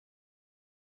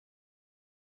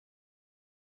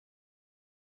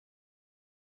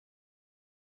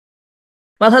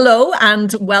Well, hello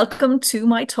and welcome to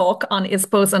my talk on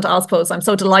ISPOs and OSPOs. I'm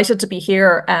so delighted to be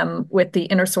here with the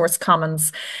InnerSource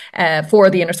Commons for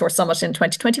the InnerSource Summit in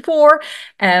 2024.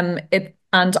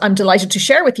 And I'm delighted to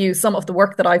share with you some of the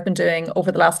work that I've been doing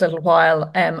over the last little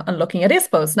while on looking at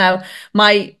ISPOs. Now,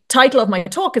 my title of my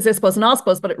talk is ISPOs and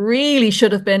OSPOs, but it really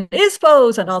should have been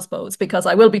ISPOs and OSPOs because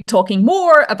I will be talking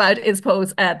more about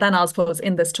ISPOs than OSPOs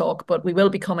in this talk, but we will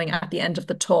be coming at the end of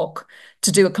the talk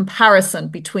to do a comparison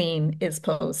between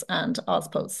ISPOs and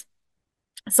OSPOs.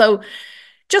 So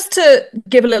just to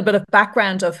give a little bit of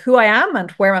background of who I am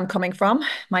and where I'm coming from,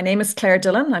 my name is Clare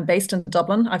Dillon. I'm based in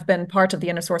Dublin. I've been part of the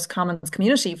InnerSource Commons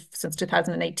community since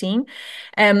 2018.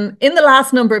 In the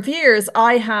last number of years,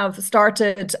 I have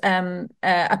started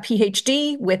a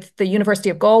PhD with the University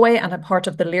of Galway, and I'm part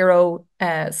of the Lero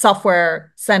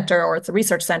software centre, or it's a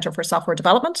research centre for software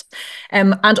development.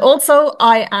 And also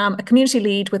I am a community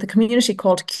lead with a community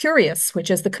called Curious, which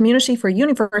is the Community for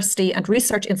University and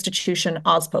Research Institution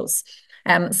OSPOs.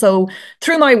 So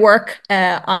through my work,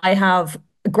 I have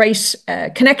great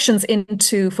connections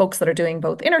into folks that are doing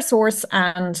both InnerSource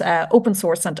and open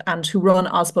source and who run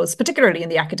OSPOs, particularly in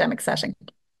the academic setting.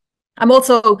 I'm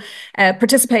also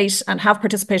participate and have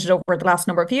participated over the last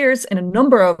number of years in a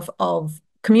number of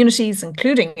communities,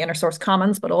 including InnerSource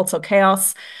Commons, but also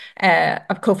Chaos.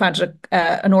 I've co-founded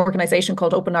an organisation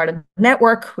called Open Ireland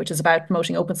Network, which is about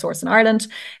promoting open source in Ireland,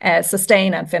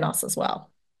 Sustain and Finos as well.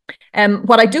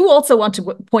 What I do also want to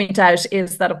point out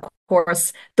is that, of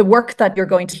course, the work that you're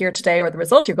going to hear today, or the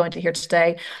results you're going to hear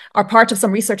today, are part of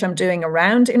some research I'm doing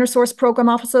around InnerSource program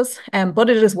offices, but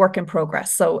it is work in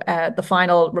progress. So the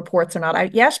final reports are not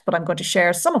out yet, but I'm going to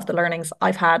share some of the learnings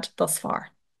I've had thus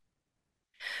far.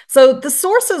 So the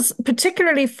sources,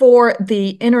 particularly for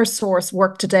the InnerSource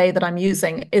work today that I'm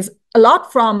using, is a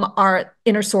lot from our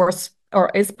InnerSource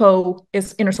or ISPO,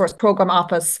 is InnerSource Program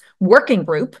Office Working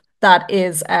Group, that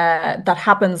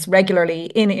happens regularly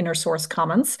in InnerSource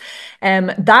Commons.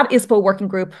 That ISPO working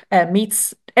group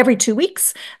meets every 2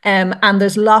 weeks, and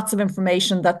there's lots of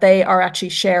information that they are actually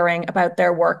sharing about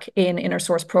their work in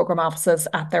InnerSource program offices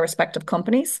at their respective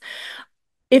companies.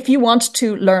 If you want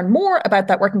to learn more about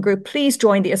that working group, please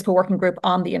join the ISPO working group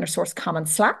on the InnerSource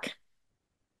Commons Slack.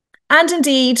 And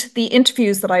indeed, the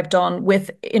interviews that I've done with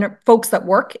folks that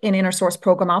work in InnerSource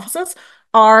program offices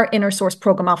are InnerSource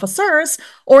program officers,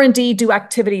 or indeed do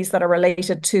activities that are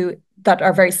related to, that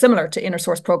are very similar to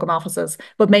InnerSource program offices,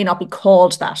 but may not be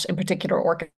called that in particular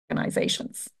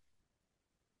organizations.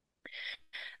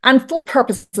 And for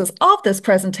purposes of this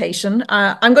presentation,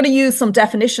 I'm going to use some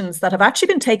definitions that have actually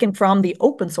been taken from the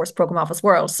open source program office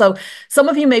world. So some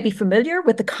of you may be familiar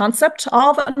with the concept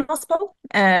of an OSPO.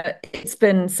 It's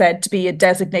been said to be a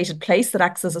designated place that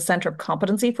acts as a center of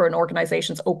competency for an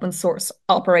organization's open source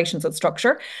operations and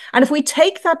structure. And if we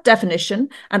take that definition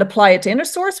and apply it to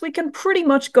InnerSource, we can pretty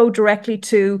much go directly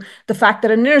to the fact that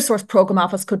an InnerSource program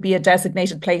office could be a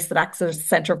designated place that acts as a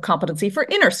center of competency for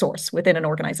InnerSource within an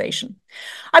organization.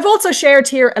 I've also shared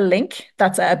here a link,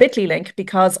 that's a bit.ly link,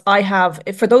 because I have,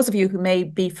 for those of you who may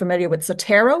be familiar with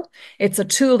Zotero, it's a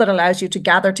tool that allows you to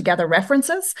gather together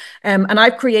references. And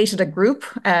I've created a group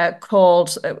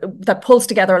called, that pulls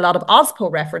together a lot of OSPO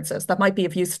references that might be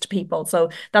of use to people. So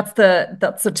that's the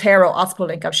Zotero OSPO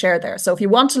link I've shared there. So if you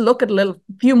want to look at a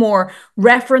few more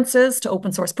references to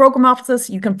open source program offices,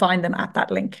 you can find them at that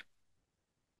link.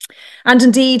 And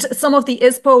indeed, some of the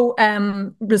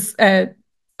ISPO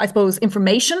I suppose,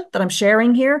 information that I'm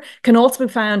sharing here can also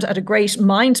be found at a great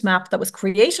mind map that was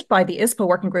created by the ISPO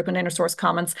Working Group in InnerSource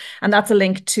Commons. And that's a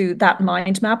link to that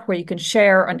mind map where you can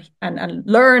share and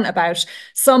learn about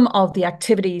some of the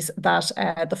activities that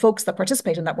the folks that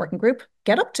participate in that working group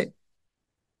get up to.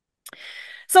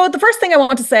 So the first thing I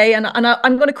want to say, and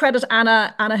I'm going to credit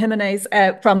Anna Jimenez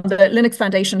from the Linux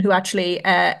Foundation, who actually,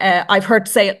 I've heard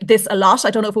say this a lot.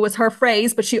 I don't know if it was her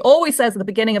phrase, but she always says at the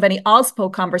beginning of any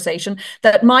OSPO conversation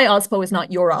that my OSPO is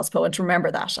not your OSPO, and to remember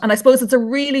that. And I suppose it's a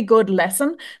really good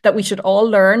lesson that we should all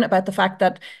learn about the fact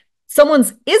that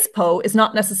someone's ISPO is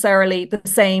not necessarily the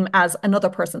same as another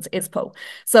person's ISPO.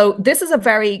 So this is a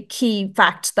very key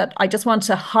fact that I just want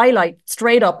to highlight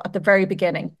straight up at the very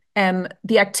beginning.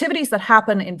 The activities that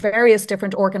happen in various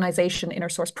different organization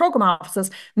InnerSource program offices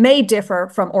may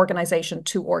differ from organization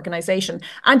to organization.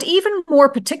 And even more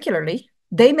particularly,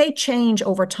 they may change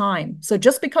over time. So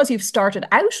just because you've started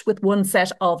out with one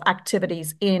set of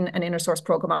activities in an InnerSource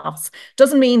program office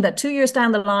doesn't mean that 2 years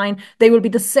down the line, they will be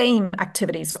the same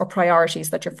activities or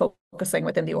priorities that you're focusing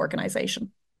within the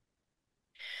organization.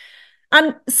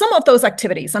 And some of those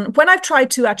activities, and when I've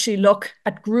tried to actually look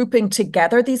at grouping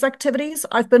together these activities,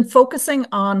 I've been focusing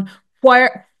on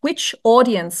which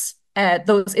audience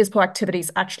those ISPO activities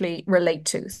actually relate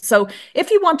to. So if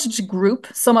you wanted to group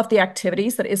some of the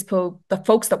activities that the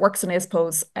folks that works in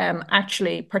ISPOs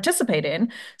actually participate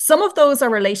in, some of those are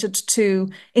related to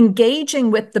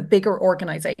engaging with the bigger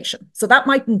organization. So that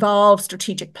might involve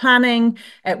strategic planning,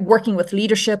 working with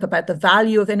leadership about the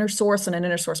value of InnerSource and an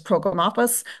InnerSource program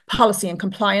office, policy and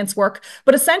compliance work.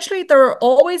 But essentially, there are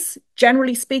always,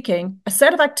 generally speaking, a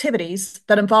set of activities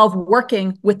that involve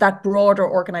working with that broader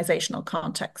organizational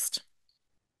context.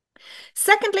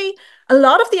 Secondly, a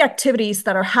lot of the activities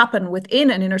that happen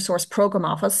within an InnerSource program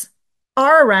office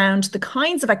are around the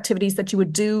kinds of activities that you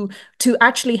would do to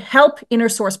actually help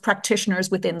InnerSource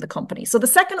practitioners within the company. So the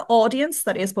second audience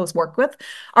that ISPOs work with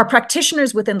are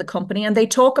practitioners within the company, and they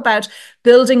talk about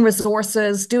building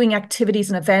resources, doing activities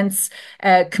and events,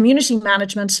 community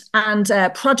management, and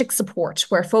project support,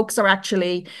 where folks are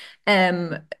actually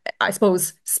I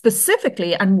suppose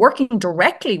specifically and working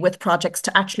directly with projects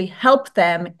to actually help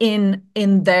them in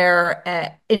their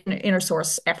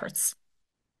InnerSource efforts.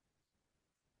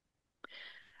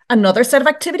 Another set of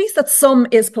activities that some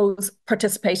ISPOs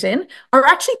participate in are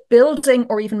actually building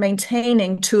or even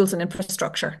maintaining tools and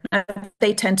infrastructure.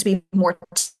 They tend to be more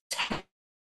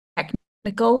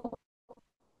technical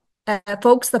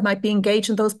folks that might be engaged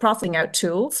in those processing out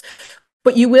tools.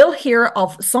 But you will hear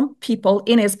of some people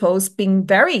in ISPOs being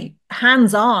very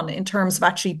hands-on in terms of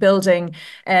actually building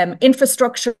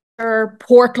infrastructure,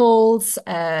 portals,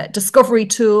 discovery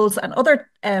tools, and other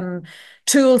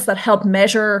tools that help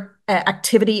measure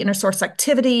activity, InnerSource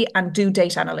activity, and do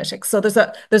data analytics. So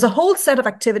there's a whole set of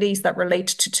activities that relate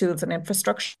to tools and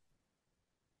infrastructure.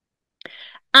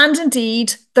 And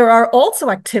indeed, there are also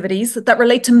activities that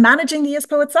relate to managing the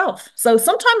ISPO itself. So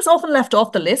sometimes often left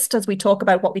off the list as we talk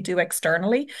about what we do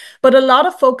externally, but a lot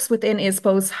of folks within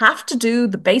ISPOs have to do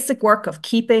the basic work of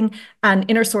keeping an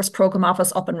InnerSource program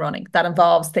office up and running. That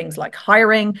involves things like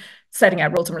hiring, setting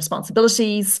out roles and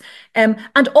responsibilities, and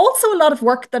also a lot of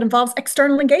work that involves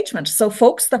external engagement. So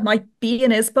folks that might be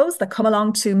in ISPOs that come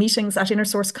along to meetings at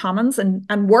InnerSource Commons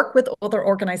and work with other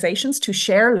organizations to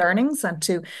share learnings and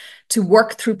to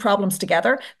work through problems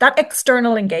together. That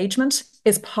external engagement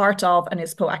is part of an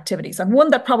ISPO activities, and one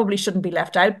that probably shouldn't be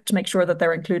left out to make sure that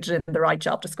they're included in the right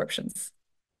job descriptions.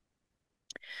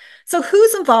 So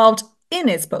who's involved in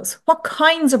ISPOs? What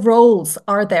kinds of roles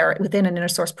are there within an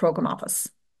InnerSource program office?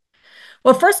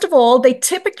 Well, first of all, they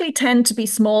typically tend to be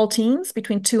small teams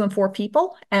between 2 and 4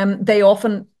 people. They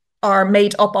often are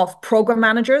made up of program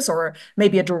managers or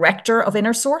maybe a director of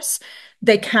InnerSource.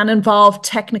 They can involve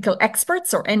technical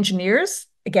experts or engineers.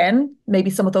 Again, maybe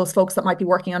some of those folks that might be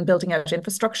working on building out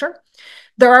infrastructure.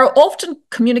 There are often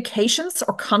communications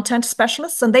or content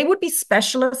specialists, and they would be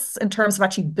specialists in terms of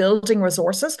actually building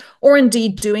resources or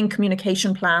indeed doing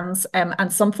communication plans.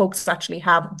 And some folks actually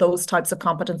have those types of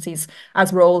competencies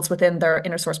as roles within their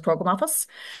InnerSource program office.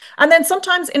 And then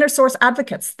sometimes InnerSource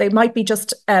advocates. They might be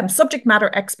just subject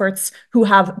matter experts who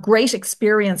have great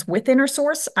experience with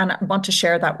InnerSource and want to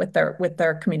share that with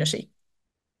their community.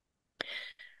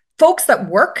 Folks that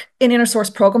work in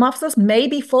InnerSource program offices may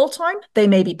be full-time, they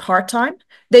may be part-time,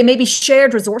 they may be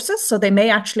shared resources, so they may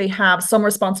actually have some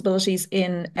responsibilities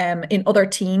in other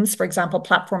teams, for example,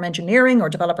 platform engineering or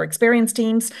developer experience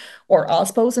teams, or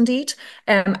OSPOs indeed,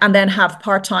 and then have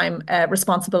part-time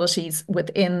responsibilities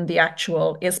within the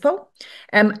actual ISPO.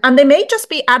 And they may just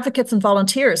be advocates and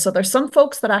volunteers. So there's some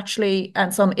folks that actually,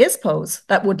 and some ISPOs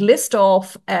that would list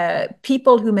off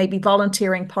people who may be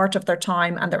volunteering part of their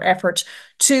time and their effort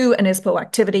to an ISPO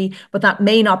activity, but that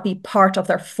may not be part of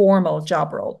their formal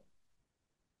job role.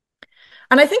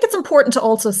 And I think it's important to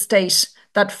also state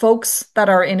that folks that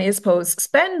are in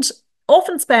ISPOs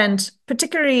often spend,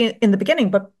 particularly in the beginning,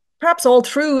 but perhaps all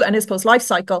through an ISPO's life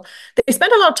cycle, they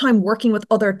spend a lot of time working with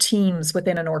other teams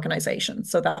within an organization.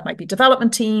 So that might be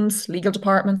development teams, legal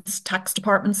departments, tax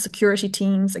departments, security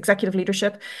teams, executive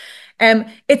leadership.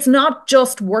 It's not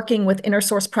just working with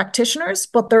InnerSource practitioners,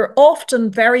 but they're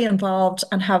often very involved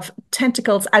and have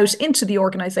tentacles out into the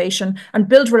organization and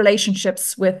build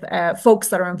relationships with folks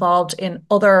that are involved in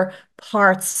other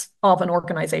parts of an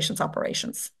organization's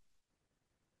operations.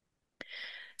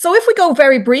 So if we go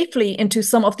very briefly into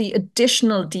some of the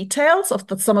additional details of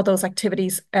some of those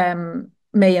activities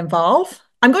may involve,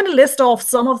 I'm going to list off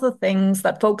some of the things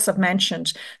that folks have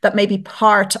mentioned that may be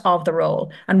part of the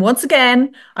role. And once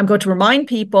again, I'm going to remind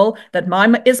people that my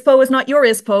ISPO is not your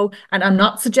ISPO, and I'm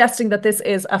not suggesting that this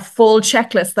is a full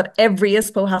checklist that every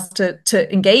ISPO has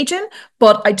to engage in.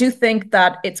 But I do think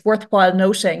that it's worthwhile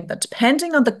noting that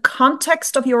depending on the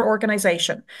context of your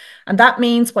organization, and that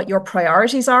means what your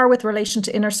priorities are with relation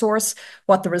to InnerSource,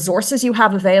 what the resources you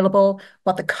have available,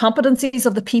 what the competencies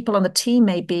of the people on the team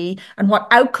may be, and what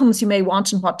outcomes you may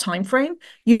want in what time frame,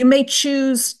 you may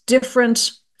choose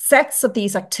different sets of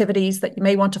these activities that you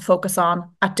may want to focus on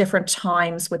at different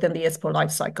times within the ISPO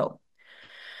lifecycle.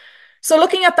 So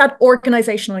looking at that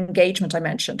organizational engagement I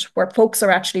mentioned, where folks are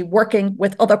actually working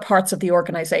with other parts of the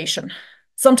organization,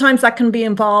 sometimes that can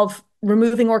involve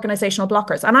removing organizational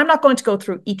blockers. And I'm not going to go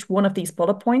through each one of these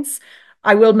bullet points.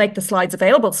 I will make the slides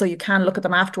available so you can look at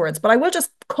them afterwards, but I will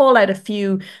just call out a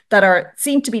few that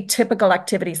seem to be typical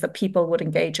activities that people would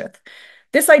engage with.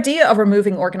 This idea of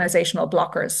removing organizational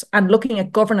blockers and looking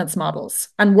at governance models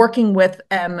and working with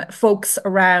folks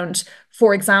around,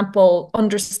 for example,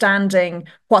 understanding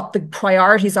what the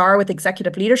priorities are with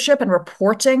executive leadership and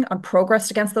reporting on progress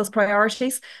against those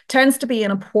priorities tends to be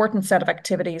an important set of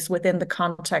activities within the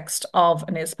context of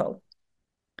an ISPO.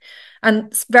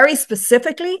 And very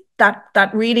specifically,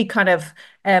 that really kind of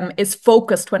is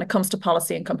focused when it comes to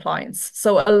policy and compliance.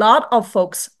 So a lot of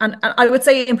folks, and I would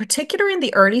say in particular in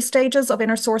the early stages of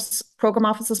InnerSource program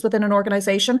offices within an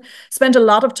organization, spend a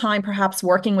lot of time perhaps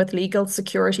working with legal,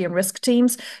 security, and risk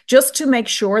teams just to make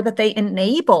sure that they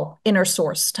enable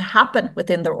InnerSource to happen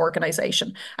within their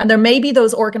organization. And there may be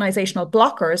those organizational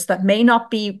blockers that may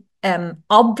not be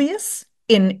obvious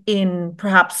in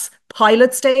perhaps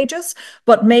pilot stages,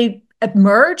 but may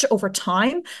emerge over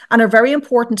time and are very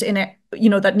important in it,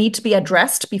 that need to be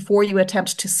addressed before you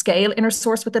attempt to scale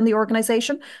InnerSource within the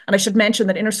organization. And I should mention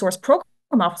that InnerSource program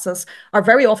offices are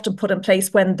very often put in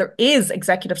place when there is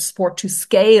executive support to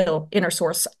scale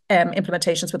InnerSource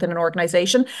implementations within an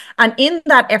organization. And in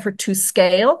that effort to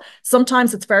scale,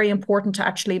 sometimes it's very important to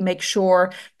actually make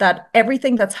sure that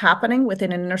everything that's happening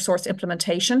within an InnerSource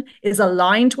implementation is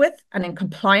aligned with and in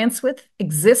compliance with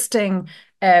existing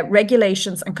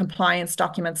regulations and compliance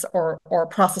documents or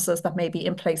processes that may be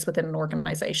in place within an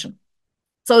organization.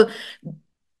 So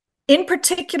in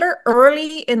particular,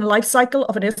 early in the life cycle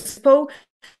of an ISPO,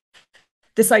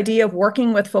 this idea of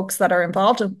working with folks that are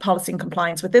involved in policy and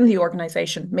compliance within the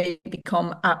organization may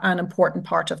become an important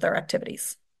part of their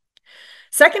activities.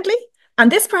 Secondly,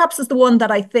 and this perhaps is the one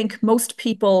that I think most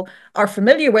people are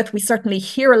familiar with, we certainly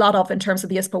hear a lot of in terms of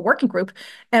the ISPO Working Group,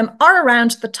 are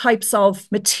around the types of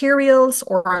materials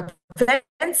or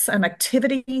events and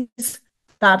activities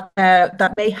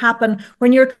that may happen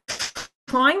when you're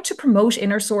trying to promote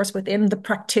InnerSource within the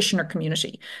practitioner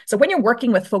community. So when you're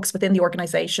working with folks within the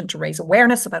organization to raise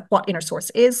awareness about what InnerSource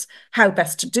is, how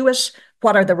best to do it,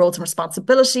 what are the roles and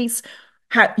responsibilities,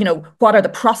 what are the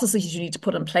processes you need to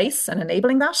put in place and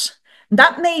enabling that.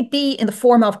 That may be in the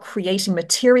form of creating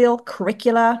material,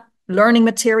 curricula, learning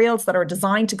materials that are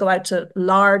designed to go out to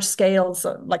large scales,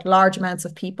 like large amounts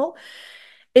of people.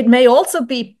 It may also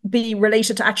be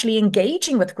related to actually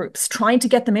engaging with groups, trying to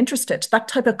get them interested, that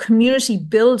type of community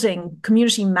building,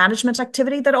 community management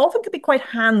activity that often can be quite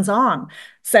hands-on,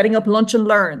 setting up lunch and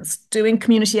learns, doing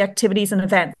community activities and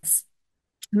events,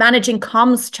 managing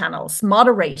comms channels,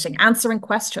 moderating, answering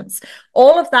questions.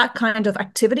 All of that kind of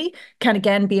activity can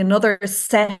again be another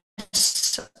set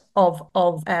of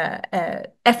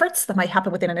efforts that might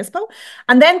happen within an ISPO.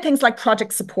 And then things like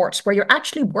project support, where you're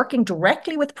actually working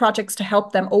directly with projects to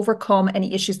help them overcome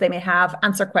any issues they may have,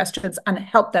 answer questions, and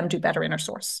help them do better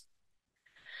InnerSource.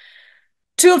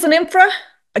 Tools and infra.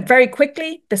 Very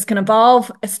quickly, this can involve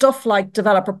stuff like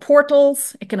developer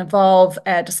portals. It can involve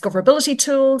discoverability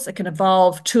tools. It can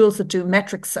involve tools that do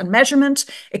metrics and measurement.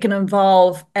 It can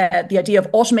involve the idea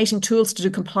of automating tools to do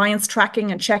compliance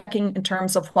tracking and checking in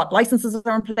terms of what licenses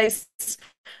are in place.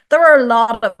 There are a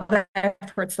lot of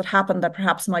efforts that happen that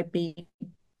perhaps might be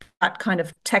that kind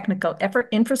of technical effort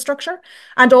infrastructure,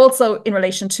 and also in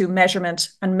relation to measurement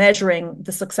and measuring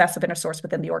the success of InnerSource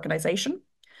within the organization.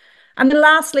 And then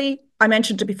lastly, I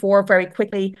mentioned it before very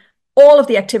quickly, all of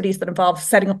the activities that involve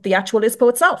setting up the actual ISPO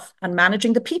itself and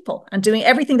managing the people and doing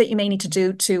everything that you may need to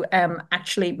do to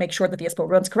actually make sure that the ISPO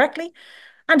runs correctly,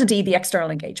 and indeed the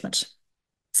external engagement.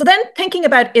 So then thinking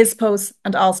about ISPOs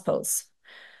and OSPOs.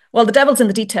 Well, the devil's in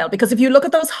the detail, because if you look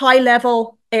at those high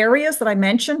level areas that I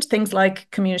mentioned, things like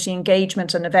community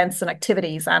engagement and events and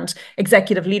activities and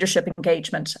executive leadership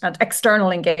engagement and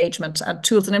external engagement and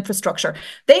tools and infrastructure,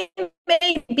 they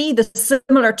may be the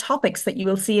similar topics that you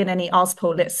will see in any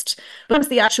OSPO list. But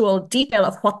the actual detail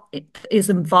of what is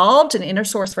involved in inner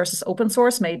source versus open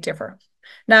source may differ.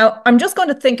 Now, I'm just going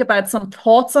to think about some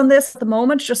thoughts on this at the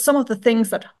moment, just some of the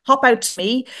things that hop out to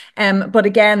me. But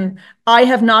again, I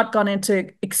have not gone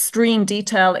into extreme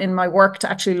detail in my work to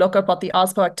actually look at what the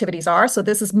OSPO activities are. So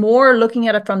this is more looking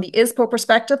at it from the ISPO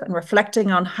perspective and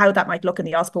reflecting on how that might look in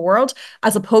the OSPO world,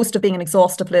 as opposed to being an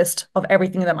exhaustive list of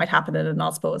everything that might happen in an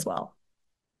OSPO as well.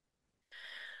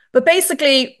 But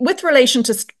basically, in relation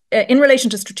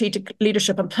to strategic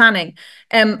leadership and planning,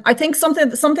 I think something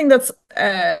that's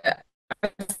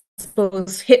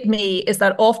suppose hit me is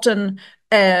that often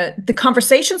the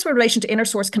conversations with relation to inner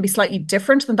source can be slightly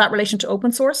different than that relation to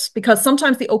open source, because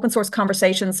sometimes the open source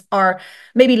conversations are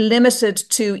maybe limited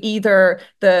to either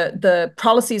the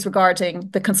policies regarding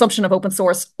the consumption of open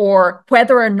source or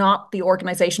whether or not the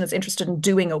organization is interested in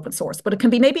doing open source. But it can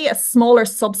be maybe a smaller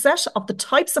subset of the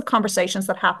types of conversations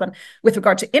that happen with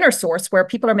regard to inner source, where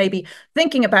people are maybe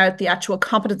thinking about the actual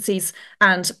competencies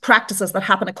and practices that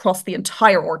happen across the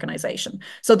entire organization.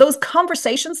 So those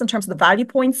conversations in terms of the value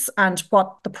points and what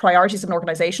the priorities of an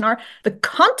organization are, the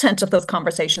content of those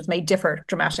conversations may differ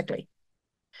dramatically.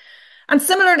 And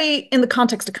similarly, in the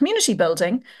context of community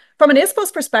building, from an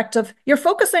ISPO's perspective, you're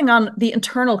focusing on the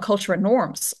internal culture and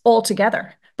norms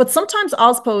altogether. But sometimes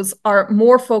OSPOs are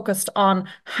more focused on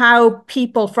how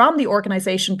people from the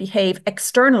organization behave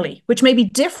externally, which may be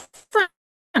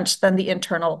different than the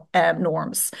internal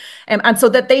norms. And so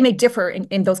that they may differ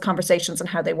in those conversations and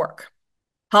how they work.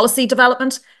 Policy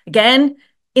development, again,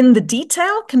 in the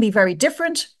detail can be very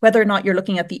different, whether or not you're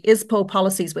looking at the ISPO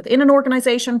policies within an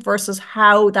organization versus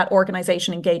how that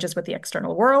organization engages with the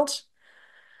external world.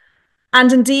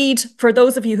 And indeed, for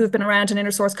those of you who've been around in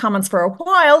InnerSource Commons for a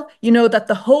while, you know that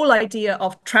the whole idea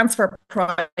of transfer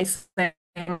pricing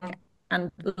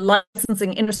and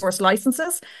licensing InnerSource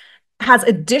licenses has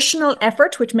additional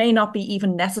effort, which may not be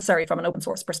even necessary from an open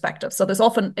source perspective. So there's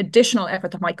often additional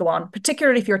effort that might go on,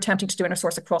 particularly if you're attempting to do inner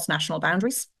source across national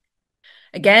boundaries.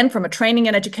 Again, from a training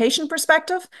and education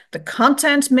perspective, the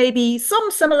content may be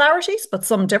some similarities, but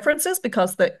some differences,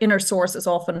 because the inner source is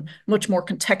often much more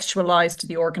contextualized to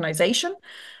the organization.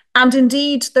 And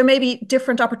indeed, there may be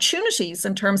different opportunities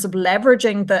in terms of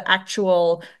leveraging the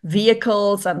actual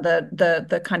vehicles and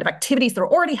the kind of activities that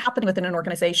are already happening within an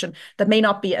organization that may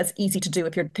not be as easy to do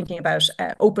if you're thinking about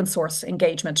open source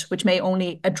engagement, which may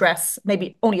only address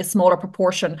maybe only a smaller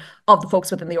proportion of the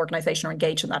folks within the organization are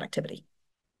engaged in that activity.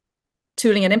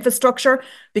 Tooling and infrastructure,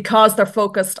 because they're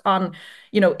focused on,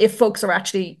 if folks are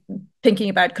actually thinking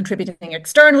about contributing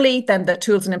externally, then the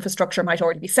tools and infrastructure might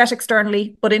already be set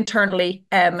externally, but internally,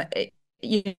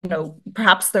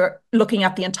 perhaps they're looking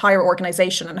at the entire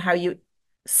organization and how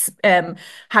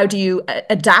do you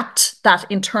adapt that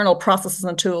internal processes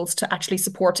and tools to actually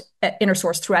support inner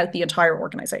source throughout the entire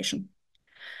organization.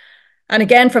 And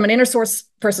again, from an inner source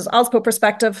versus OSPO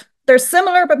perspective, they're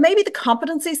similar, but maybe the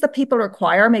competencies that people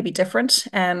require may be different.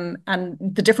 And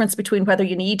the difference between whether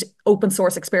you need open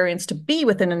source experience to be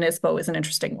within an ISPO is an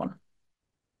interesting one.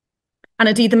 And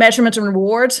indeed, the measurement and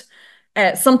reward,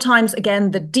 sometimes,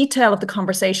 again, the detail of the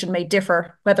conversation may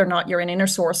differ, whether or not you're in inner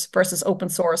source versus open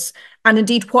source, and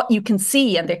indeed what you can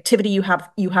see and the activity you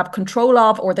have control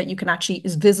of, or that you can actually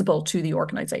is visible to the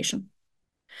organization.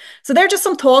 So they're just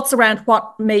some thoughts around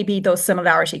what may be those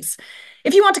similarities.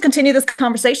 If you want to continue this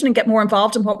conversation and get more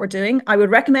involved in what we're doing, I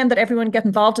would recommend that everyone get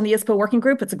involved in the ISPO Working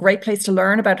Group. It's a great place to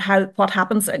learn about what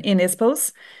happens in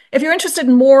ISPOs. If you're interested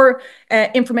in more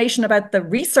information about the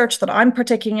research that I'm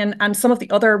partaking in and some of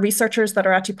the other researchers that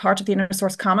are actually part of the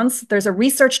InnerSource Commons, there's a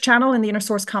research channel in the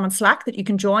InnerSource Commons Slack that you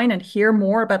can join and hear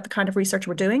more about the kind of research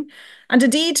we're doing. And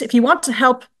indeed, if you want to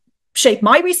help shape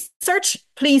my research,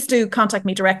 please do contact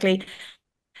me directly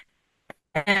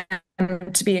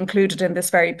to be included in this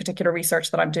very particular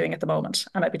research that I'm doing at the moment.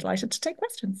 And I'd be delighted to take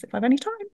questions if I have any time.